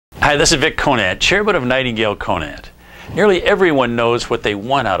Hi, this is Vic Conant, chairman of Nightingale Conant. Nearly everyone knows what they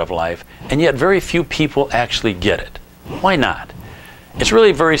want out of life, and yet very few people actually get it. Why not? It's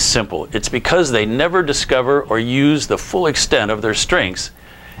really very simple. It's because they never discover or use the full extent of their strengths,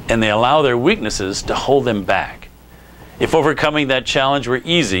 and they allow their weaknesses to hold them back. If overcoming that challenge were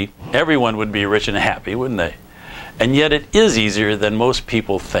easy, everyone would be rich and happy, wouldn't they? And yet it is easier than most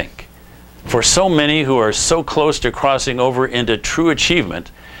people think. For so many who are so close to crossing over into true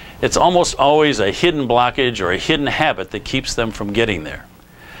achievement, it's almost always a hidden blockage or a hidden habit that keeps them from getting there.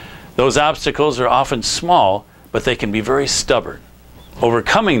 Those obstacles are often small, but they can be very stubborn.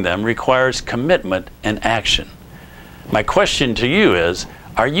 Overcoming them requires commitment and action. My question to you is,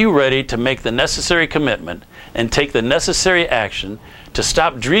 are you ready to make the necessary commitment and take the necessary action to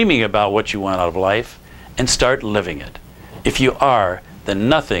stop dreaming about what you want out of life and start living it? If you are, then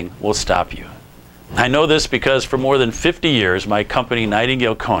nothing will stop you. I know this because for more than 50 years, my company,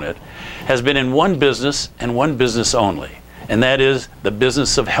 Nightingale Conant, has been in one business and one business only, and that is the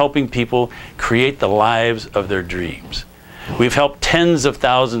business of helping people create the lives of their dreams. We've helped tens of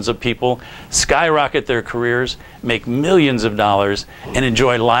thousands of people skyrocket their careers, make millions of dollars, and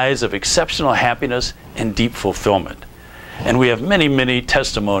enjoy lives of exceptional happiness and deep fulfillment. And we have many, many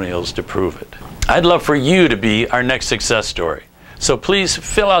testimonials to prove it. I'd love for you to be our next success story. So please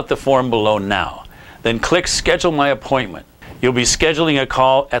fill out the form below now. Then click Schedule My Appointment. You'll be scheduling a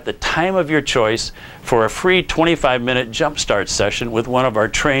call at the time of your choice for a free 25-minute jumpstart session with one of our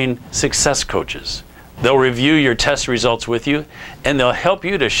trained success coaches. They'll review your test results with you, and they'll help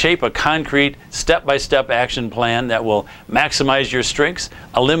you to shape a concrete step-by-step action plan that will maximize your strengths,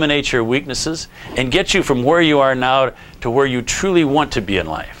 eliminate your weaknesses, and get you from where you are now to where you truly want to be in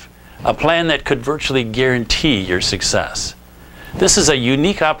life. A plan that could virtually guarantee your success. This is a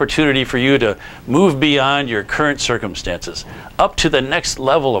unique opportunity for you to move beyond your current circumstances, up to the next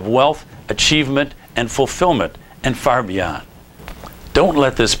level of wealth, achievement, and fulfillment, and far beyond. Don't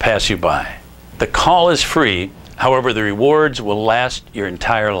let this pass you by. The call is free, however, the rewards will last your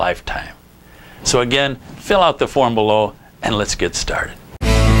entire lifetime. So again, fill out the form below and let's get started.